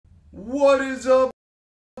What is up,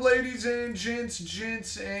 ladies and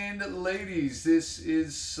gents and ladies? This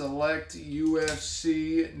is Select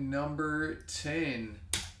UFC number 10.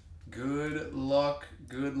 Good luck,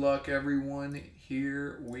 everyone.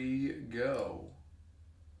 Here we go.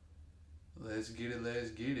 Let's get it,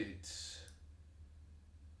 let's get it.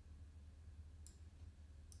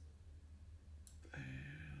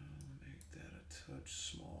 Make that a touch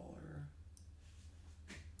smaller.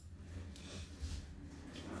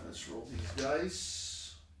 Let's roll these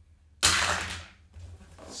dice.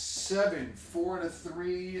 7, 4 and a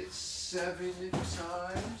 3, 7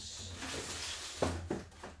 times.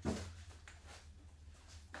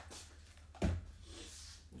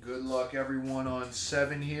 Good luck, everyone, on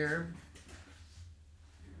 7 here.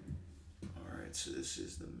 All right, so this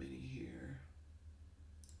is the mini here.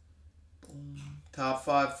 Boom. Top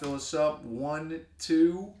 5, fill us up. 1,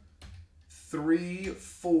 2, 3,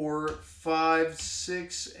 4, 5,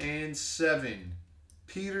 6, and 7.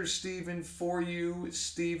 Peter, Steven, for you,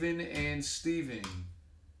 Steven, and Steven.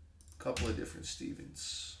 A couple of different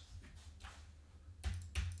Stevens.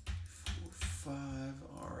 4, 5.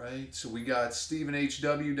 All right. So we got Steven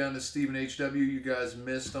HW down to Steven HW. You guys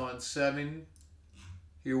missed on 7.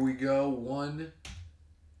 Here we go. 1,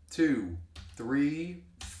 2, 3,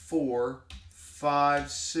 4,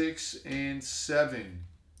 5, 6, and 7.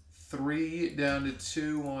 3 down to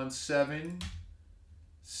 2 on 7.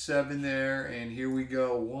 7 there, and here we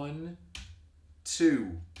go. 1,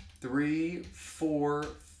 2, 3, 4,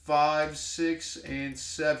 5, 6, and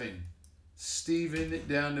 7. Steven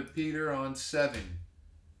down to Peter on 7.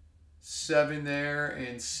 7 there,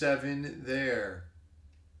 and 7 there.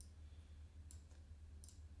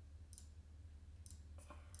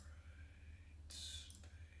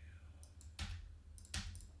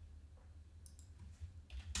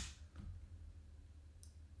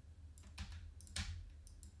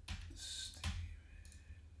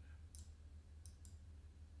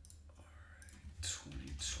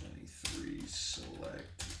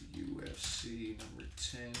 Select UFC number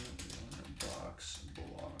 10, one box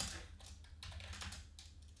block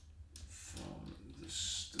from the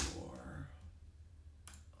store.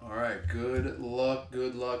 All right, good luck,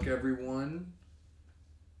 everyone.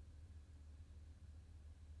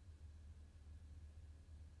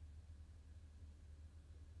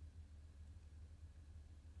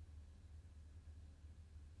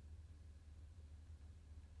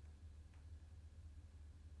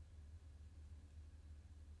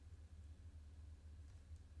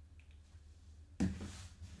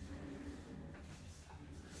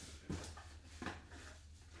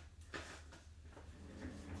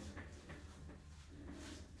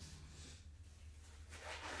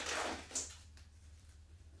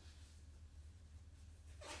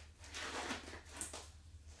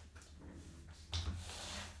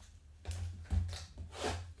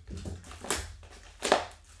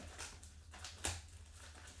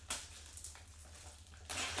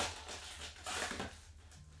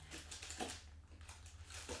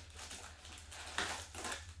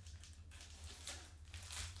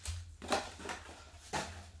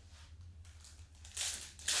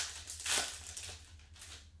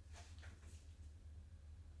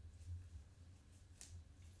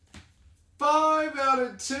 Five out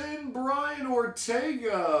of 10, Brian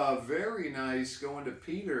Ortega. Very nice. Going to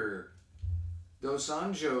Peter. Dos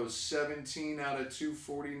Anjos, 17 out of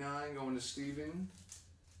 249. Going to Steven.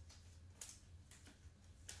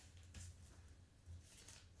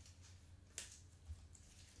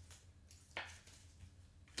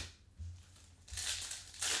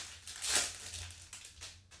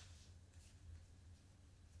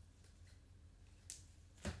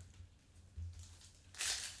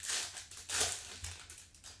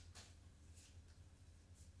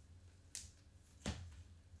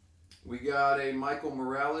 We got a Michael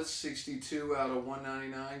Morales, 62 out of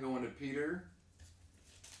 199, going to Peter.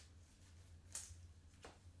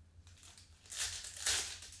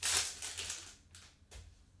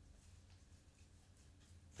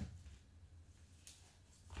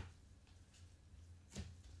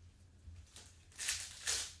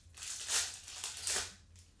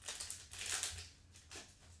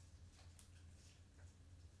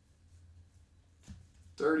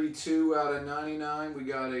 $32 out of 99. We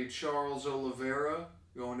got a Charles Oliveira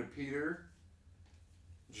going to Peter.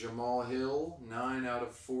 Jamal Hill, 9 out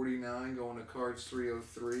of 49, going to Cards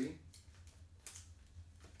 303.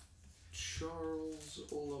 Charles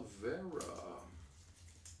Oliveira.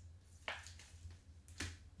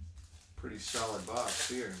 Pretty solid box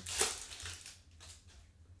here.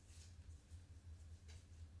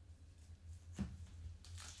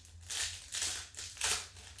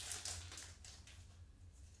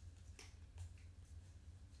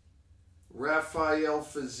 Rafael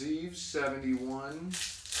Fiziev, 71.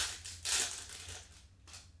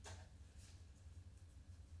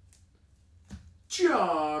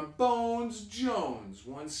 John Bones Jones,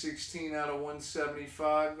 116 out of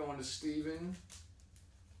 175, going to Steven.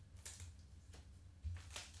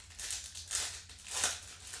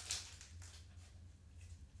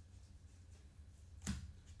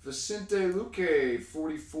 Vicente Luque,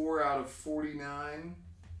 44 out of 49.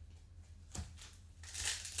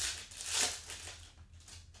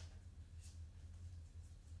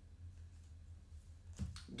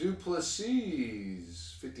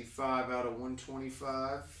 Duplessis, 55 out of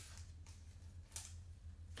 125.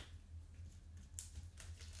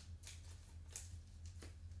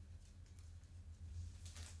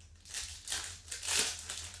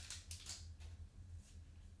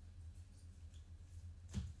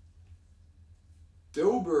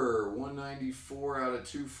 Dober, 194 out of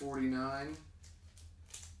 249.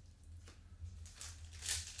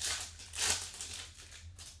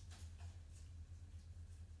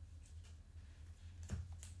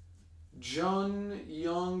 Jun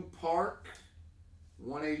Young Park,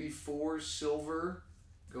 184 silver,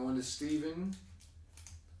 going to Steven.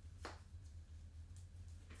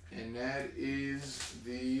 And that is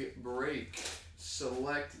the break.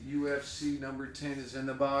 Select UFC number 10 is in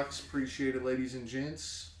the box. Appreciate it, ladies and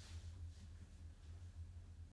gents.